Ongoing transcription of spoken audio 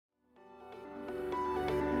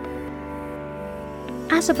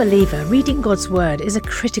As a believer, reading God's Word is a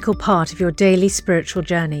critical part of your daily spiritual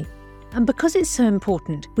journey. And because it's so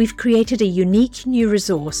important, we've created a unique new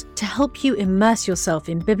resource to help you immerse yourself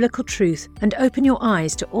in biblical truth and open your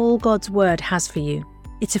eyes to all God's Word has for you.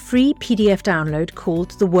 It's a free PDF download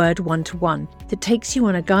called The Word 1-to-1 that takes you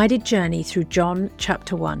on a guided journey through John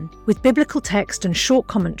chapter 1. With biblical text and short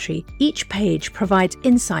commentary, each page provides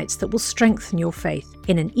insights that will strengthen your faith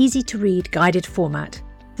in an easy-to-read guided format.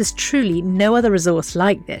 There's truly no other resource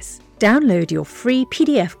like this. Download your free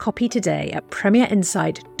PDF copy today at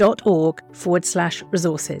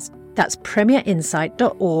premierinsight.org/resources. That's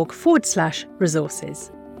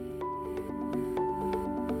premierinsight.org/resources.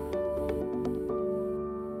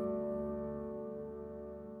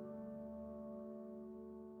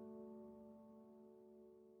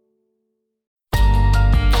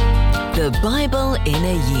 The Bible in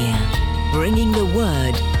a Year, bringing the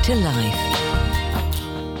Word to life.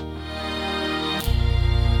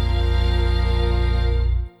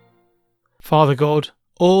 Father God,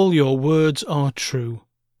 all your words are true.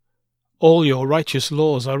 All your righteous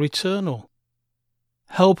laws are eternal.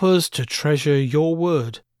 Help us to treasure your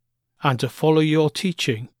word and to follow your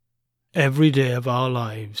teaching every day of our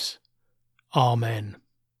lives. Amen.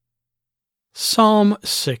 Psalm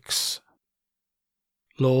 6.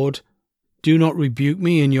 Lord, do not rebuke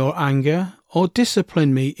me in your anger or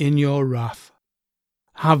discipline me in your wrath.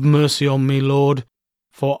 Have mercy on me, Lord,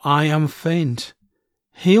 for I am faint.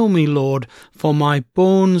 Heal me, Lord, for my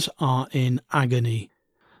bones are in agony.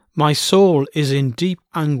 My soul is in deep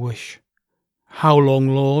anguish. How long,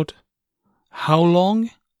 Lord? How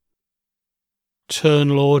long? Turn,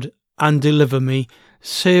 Lord, and deliver me.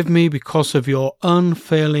 Save me because of your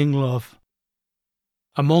unfailing love.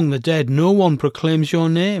 Among the dead no one proclaims your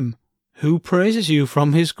name. Who praises you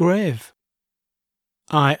from his grave?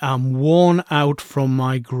 I am worn out from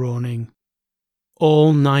my groaning.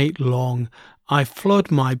 All night long I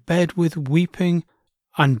flood my bed with weeping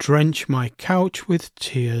and drench my couch with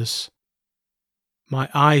tears. My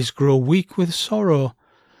eyes grow weak with sorrow.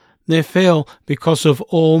 They fail because of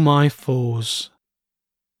all my foes.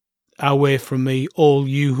 Away from me, all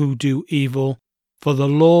you who do evil, for the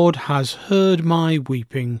Lord has heard my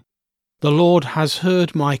weeping. The Lord has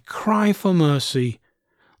heard my cry for mercy.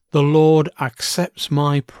 The Lord accepts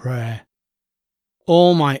my prayer.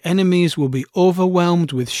 All my enemies will be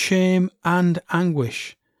overwhelmed with shame and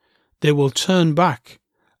anguish. They will turn back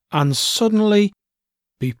and suddenly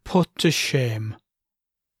be put to shame.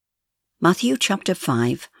 Matthew chapter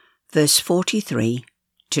 5, verse 43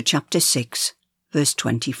 to chapter 6, verse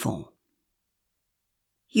 24.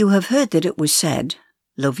 You have heard that it was said,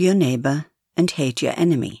 love your neighbour and hate your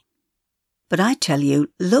enemy. But I tell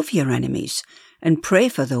you, love your enemies and pray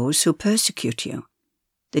for those who persecute you,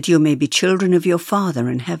 that you may be children of your Father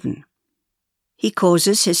in heaven. He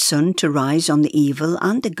causes his sun to rise on the evil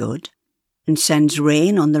and the good, and sends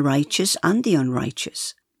rain on the righteous and the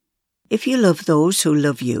unrighteous. If you love those who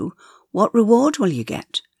love you, what reward will you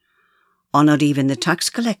get? Are not even the tax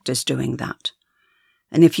collectors doing that?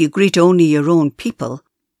 And if you greet only your own people,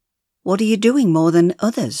 what are you doing more than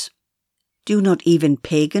others? Do not even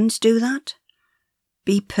pagans do that?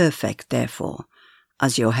 Be perfect, therefore,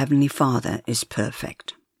 as your heavenly Father is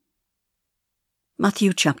perfect.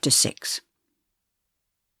 Matthew chapter 6.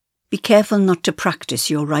 Be careful not to practice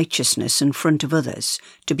your righteousness in front of others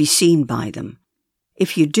to be seen by them.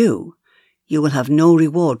 If you do, you will have no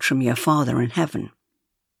reward from your Father in heaven.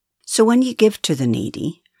 So when you give to the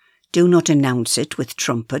needy, do not announce it with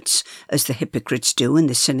trumpets as the hypocrites do in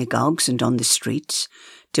the synagogues and on the streets,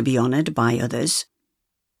 to be honoured by others.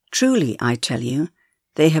 Truly, I tell you,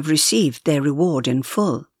 they have received their reward in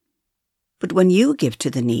full. But when you give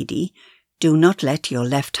to the needy, do not let your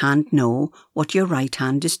left hand know what your right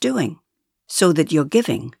hand is doing, so that your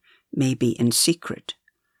giving may be in secret.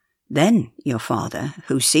 Then your Father,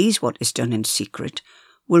 who sees what is done in secret,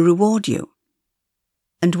 will reward you.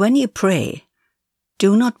 And when you pray,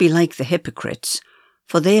 do not be like the hypocrites,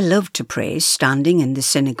 for they love to pray standing in the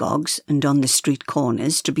synagogues and on the street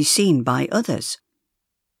corners to be seen by others.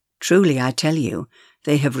 Truly, I tell you,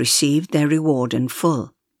 they have received their reward in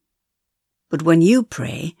full. But when you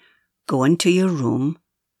pray, go into your room,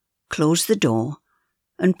 close the door,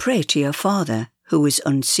 and pray to your Father who is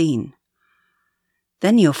unseen.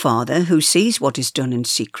 Then your Father who sees what is done in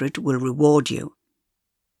secret will reward you.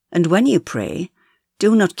 And when you pray,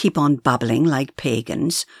 do not keep on babbling like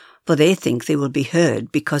pagans, for they think they will be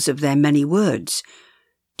heard because of their many words.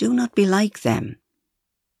 Do not be like them,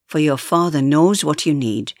 for your Father knows what you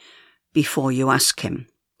need before you ask him.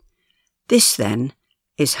 This, then,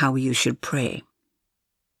 is how you should pray.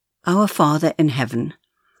 Our Father in heaven,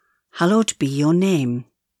 Hallowed be your name.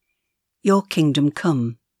 Your kingdom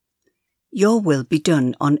come. Your will be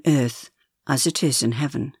done on earth as it is in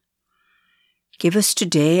heaven. Give us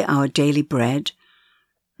today our daily bread,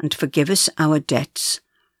 and forgive us our debts,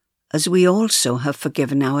 as we also have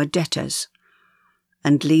forgiven our debtors.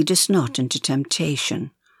 And lead us not into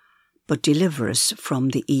temptation, but deliver us from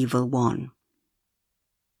the evil one.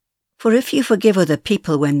 For if you forgive other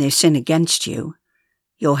people when they sin against you,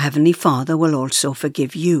 your heavenly Father will also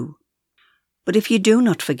forgive you. But if you do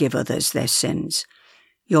not forgive others their sins,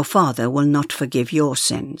 your Father will not forgive your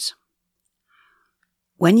sins.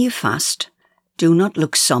 When you fast, do not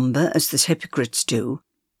look sombre as the hypocrites do,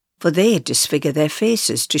 for they disfigure their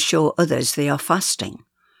faces to show others they are fasting.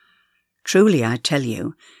 Truly I tell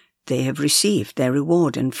you, they have received their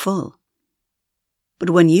reward in full.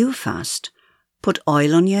 But when you fast, put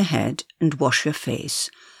oil on your head and wash your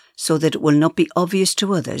face, so that it will not be obvious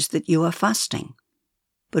to others that you are fasting,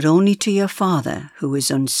 but only to your Father who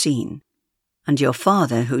is unseen, and your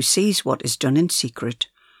Father who sees what is done in secret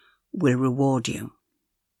will reward you.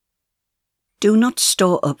 Do not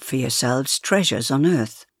store up for yourselves treasures on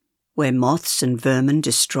earth, where moths and vermin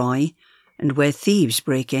destroy, and where thieves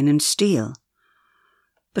break in and steal.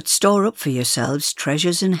 But store up for yourselves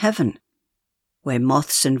treasures in heaven, where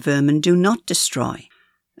moths and vermin do not destroy,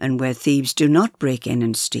 and where thieves do not break in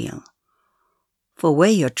and steal. For where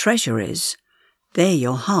your treasure is, there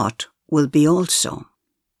your heart will be also.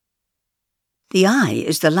 The eye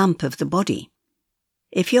is the lamp of the body.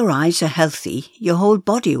 If your eyes are healthy, your whole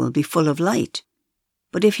body will be full of light.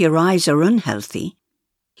 But if your eyes are unhealthy,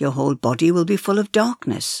 your whole body will be full of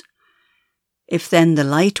darkness. If then the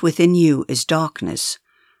light within you is darkness,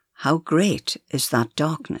 how great is that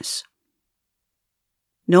darkness?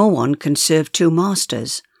 No one can serve two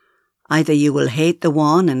masters. Either you will hate the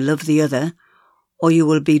one and love the other, or you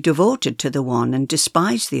will be devoted to the one and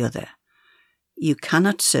despise the other. You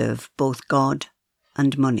cannot serve both God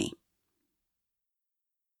and money.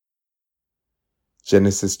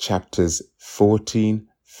 Genesis chapters 14,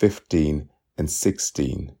 15, and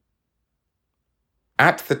 16.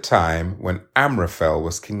 At the time when Amraphel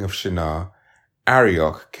was king of Shinar,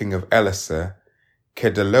 Arioch king of Elasar,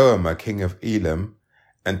 Kedorlaomer king of Elam,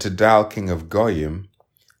 and Tidal king of Goyim,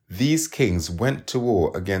 these kings went to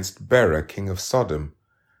war against Bera king of Sodom,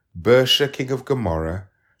 Bersha king of Gomorrah,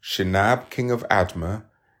 Shinab king of Admah,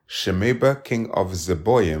 Shemeba king of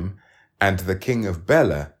Zeboim, and the king of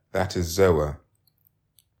Bela, that is Zoar.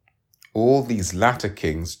 All these latter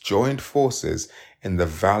kings joined forces in the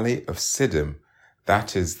valley of Siddim,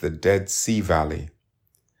 that is the Dead Sea Valley.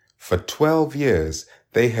 For 12 years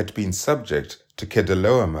they had been subject to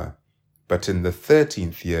Kedorlaomer, but in the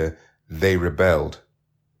 13th year they rebelled.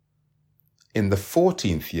 In the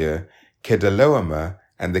 14th year, Kedorlaomer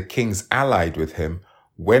and the kings allied with him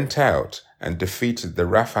went out and defeated the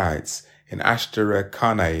Rephaites in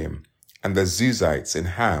Ashtareh-Karnaim, and the Zuzites in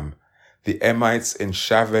Ham, the Emites in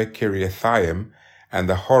Shaveh Kiriathaim, and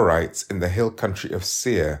the Horites in the hill country of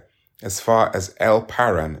Seir, as far as El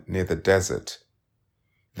Paran near the desert.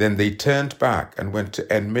 Then they turned back and went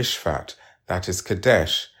to En-Mishpat, that is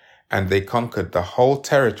Kadesh, and they conquered the whole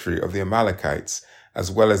territory of the Amalekites, as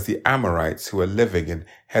well as the Amorites who were living in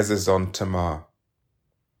Hazezon Tamar.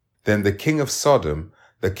 Then the king of Sodom,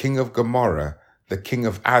 the king of Gomorrah, the king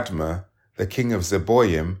of Admah, the king of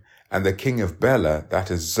Zeboim, and the king of Bela, that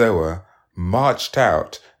is Zoar, marched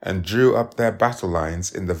out and drew up their battle lines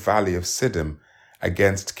in the valley of Siddim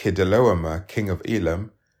against Kedorlaomer, king of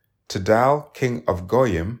Elam, Tidal, king of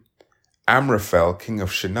Goyim, Amraphel, king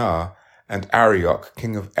of Shinar, and Arioch,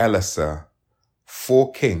 king of Elasar,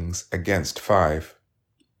 4 kings against 5.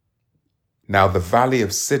 Now the valley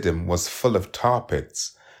of Siddim was full of tar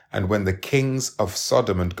pits, and when the kings of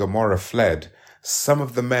Sodom and Gomorrah fled, some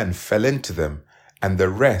of the men fell into them, and the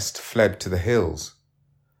rest fled to the hills.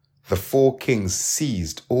 The 4 kings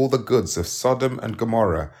seized all the goods of Sodom and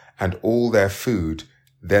Gomorrah and all their food,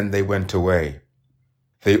 then they went away.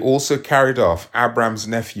 They also carried off Abram's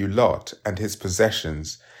nephew Lot and his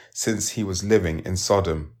possessions, since he was living in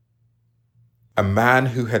Sodom. A man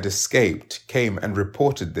who had escaped came and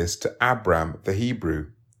reported this to Abram the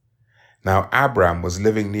Hebrew. Now Abram was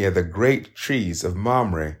living near the great trees of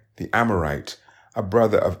Mamre the Amorite, a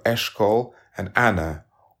brother of Eshcol and Anna,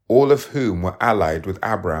 all of whom were allied with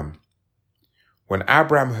Abram. When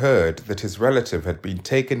Abram heard that his relative had been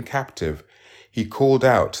taken captive, he called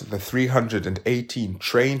out the 318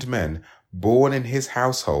 trained men born in his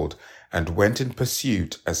household and went in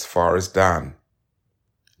pursuit as far as Dan.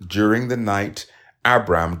 During the night,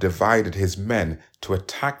 Abram divided his men to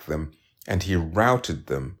attack them, and he routed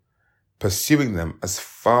them. pursuing them as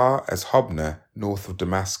far as Hobnah, north of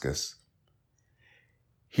Damascus.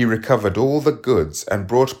 He recovered all the goods and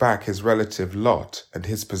brought back his relative Lot and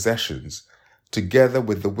his possessions, together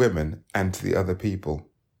with the women and the other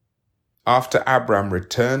people. After Abram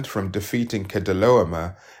returned from defeating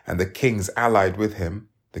Kedorlaomer and the kings allied with him,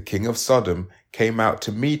 the king of Sodom came out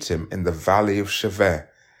to meet him in the valley of Shaveh,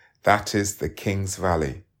 that is, the king's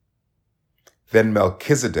valley. Then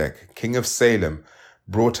Melchizedek, king of Salem,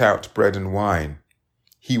 brought out bread and wine.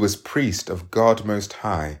 He was priest of God Most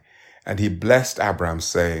High, and he blessed Abram,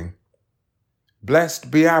 saying,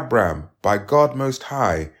 "Blessed be Abram by God Most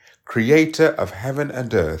High, creator of heaven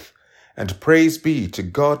and earth, and praise be to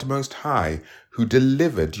God Most High, who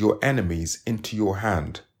delivered your enemies into your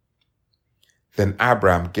hand." Then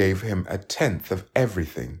Abram gave him 1/10 of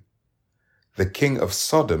everything. The king of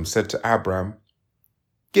Sodom said to Abram,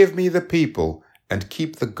 "Give me the people and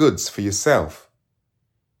keep the goods for yourself."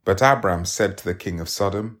 But Abram said to the king of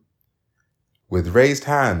Sodom, "With raised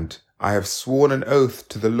hand I have sworn an oath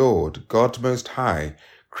to the Lord, God Most High,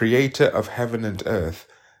 creator of heaven and earth,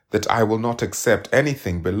 that I will not accept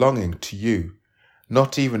anything belonging to you,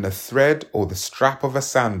 not even a thread or the strap of a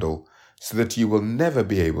sandal, so that you will never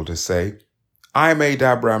be able to say, 'I made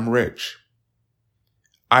Abram rich.'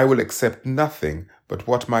 I will accept nothing but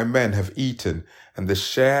what my men have eaten and the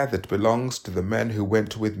share that belongs to the men who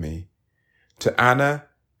went with me, to Anna,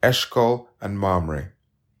 Eshcol, and Mamre.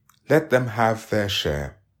 Let them have their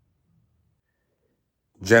share."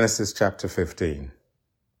 Genesis chapter 15.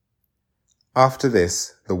 After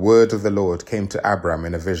this, the word of the Lord came to Abram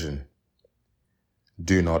in a vision.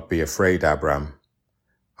 "Do not be afraid, Abram.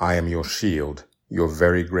 I am your shield, your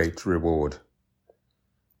very great reward."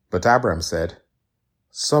 But Abram said,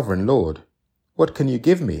 "Sovereign Lord, what can you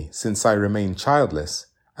give me, since I remain childless,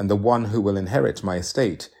 and the one who will inherit my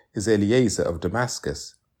estate is Eliezer of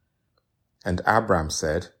Damascus?" And Abram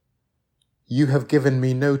said, "You have given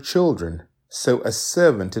me no children, so a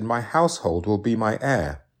servant in my household will be my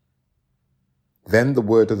heir." Then the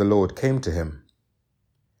word of the Lord came to him.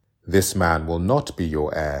 "This man will not be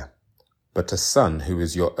your heir, but a son who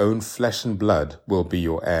is your own flesh and blood will be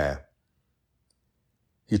your heir."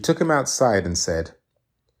 He took him outside and said,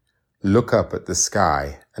 "Look up at the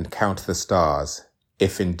sky and count the stars,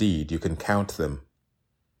 if indeed you can count them."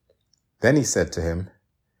 Then he said to him,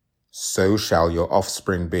 "So shall your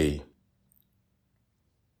offspring be."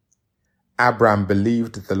 Abram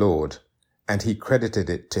believed the Lord, and he credited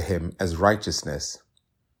it to him as righteousness.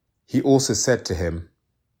 He also said to him,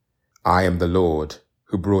 "I am the Lord,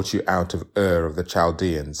 who brought you out of Ur of the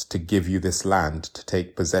Chaldeans to give you this land to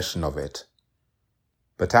take possession of it."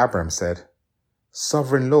 But Abram said,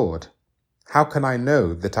 "Sovereign Lord, how can I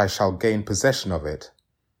know that I shall gain possession of it?"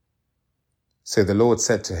 So the Lord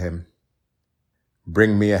said to him,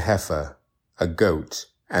 "Bring me a heifer, a goat,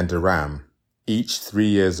 and a ram, each 3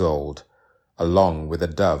 years old, along with a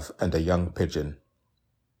dove and a young pigeon."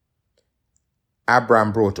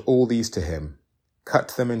 Abram brought all these to him, cut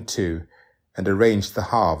them in two, and arranged the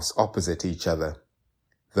halves opposite each other.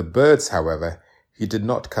 The birds, however, he did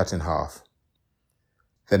not cut in half.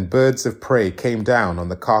 Then birds of prey came down on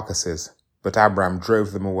the carcasses, but Abram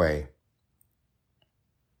drove them away.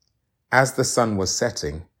 As the sun was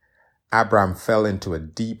setting, Abram fell into a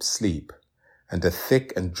deep sleep, and a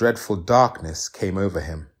thick and dreadful darkness came over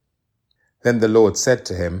him. Then the Lord said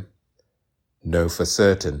to him, "Know for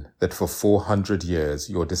certain that for 400 years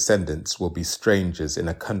your descendants will be strangers in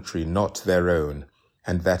a country not their own,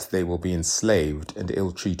 and that they will be enslaved and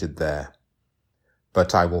ill-treated there.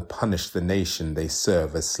 But I will punish the nation they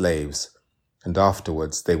serve as slaves, and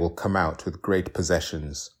afterwards they will come out with great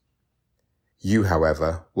possessions. You,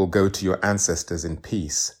 however, will go to your ancestors in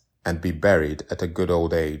peace and be buried at a good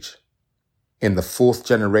old age. In the 4th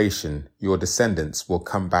generation your descendants will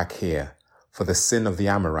come back here, for the sin of the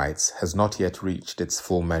Amorites has not yet reached its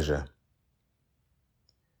full measure."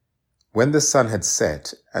 When the sun had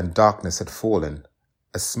set and darkness had fallen,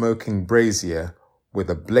 a smoking brazier with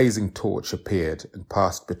a blazing torch appeared and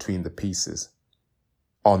passed between the pieces.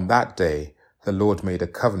 On that day the Lord made a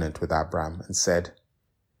covenant with Abram and said,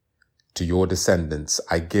 "To your descendants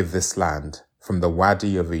I give this land, from the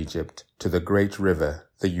Wadi of Egypt to the great river,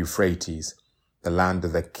 the Euphrates, the land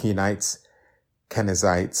of the Kenites,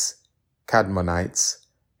 Kenizzites, Cadmonites,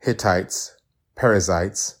 Hittites,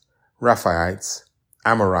 Perizzites, Rephaites,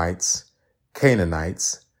 Amorites,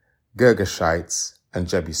 Canaanites, Girgashites, and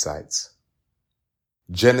Jebusites."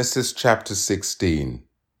 Genesis chapter 16.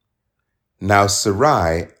 Now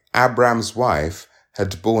Sarai, Abram's wife,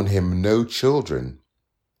 had borne him no children,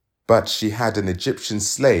 but she had an Egyptian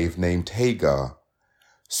slave named Hagar.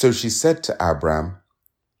 So she said to Abram,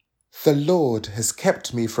 "The Lord has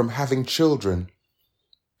kept me from having children.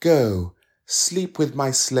 Go, sleep with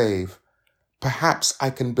my slave. Perhaps I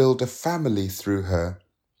can build a family through her."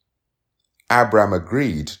 Abram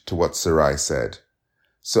agreed to what Sarai said.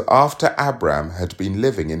 So after Abram had been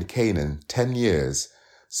living in Canaan 10 years,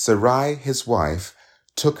 Sarai, his wife,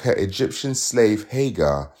 took her Egyptian slave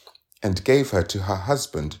Hagar and gave her to her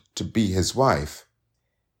husband to be his wife.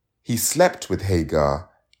 He slept with Hagar,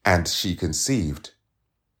 and she conceived.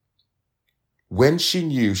 When she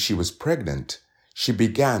knew she was pregnant, she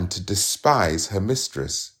began to despise her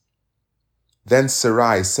mistress. Then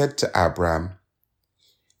Sarai said to Abram,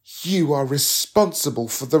 "You are responsible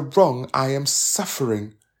for the wrong I am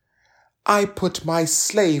suffering. I put my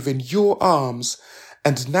slave in your arms,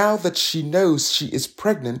 and now that she knows she is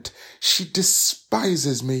pregnant, she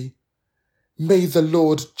despises me. May the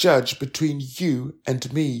Lord judge between you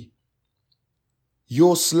and me."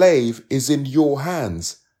 "Your slave is in your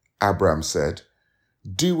hands," Abram said.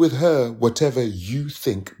 "Do with her whatever you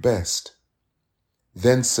think best."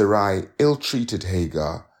 Then Sarai ill-treated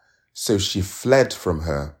Hagar, so she fled from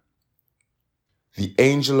her. The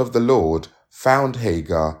angel of the Lord found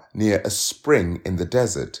Hagar near a spring in the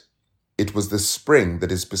desert. It was the spring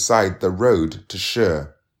that is beside the road to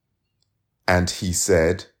Shur. And he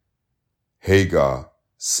said, "Hagar,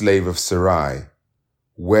 slave of Sarai,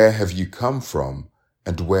 where have you come from,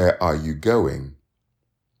 and where are you going?"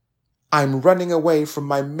 "I'm running away from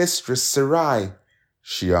my mistress Sarai,"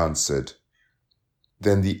 she answered.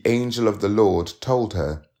 Then the angel of the Lord told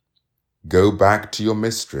her, "Go back to your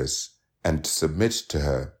mistress and submit to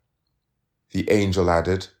her." The angel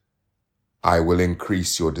added, "I will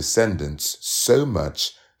increase your descendants so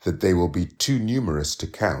much that they will be too numerous to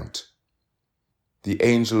count." The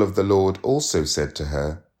angel of the Lord also said to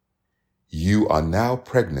her, "You are now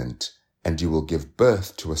pregnant, and you will give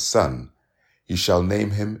birth to a son. You shall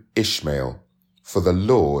name him Ishmael, for the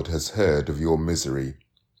Lord has heard of your misery.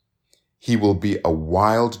 He will be a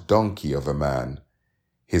wild donkey of a man.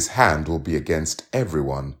 His hand will be against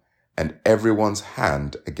everyone, and everyone's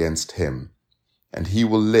hand against him, and he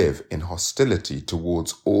will live in hostility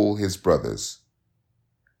towards all his brothers."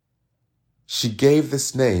 She gave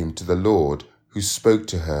this name to the Lord, who spoke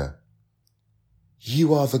to her.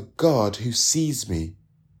 "You are the God who sees me,"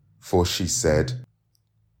 for she said,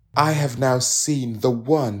 "I have now seen the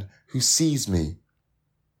one who sees me."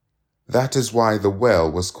 That is why the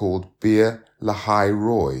well was called Beer Lahai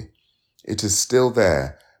Roi. It is still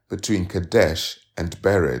there, between Kadesh and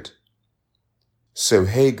Bered. So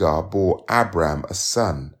Hagar bore Abram a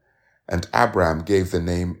son, and Abram gave the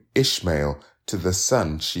name Ishmael to the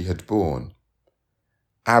son she had borne.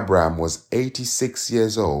 Abram was 86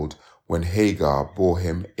 years old when Hagar bore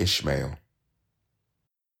him Ishmael.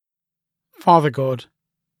 Father God,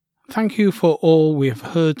 thank you for all we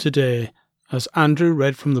have heard today, as Andrew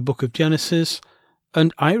read from the book of Genesis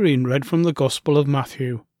and Irene read from the Gospel of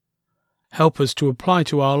Matthew. Help us to apply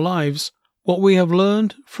to our lives what we have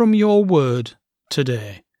learned from your word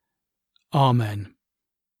today. Amen.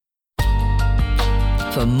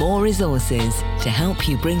 For more resources to help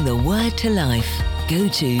you bring the word to life, go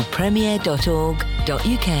to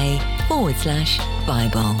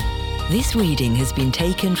premier.org.uk/Bible. This reading has been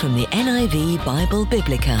taken from the NIV Bible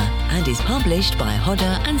Biblica and is published by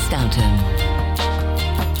Hodder and Stoughton.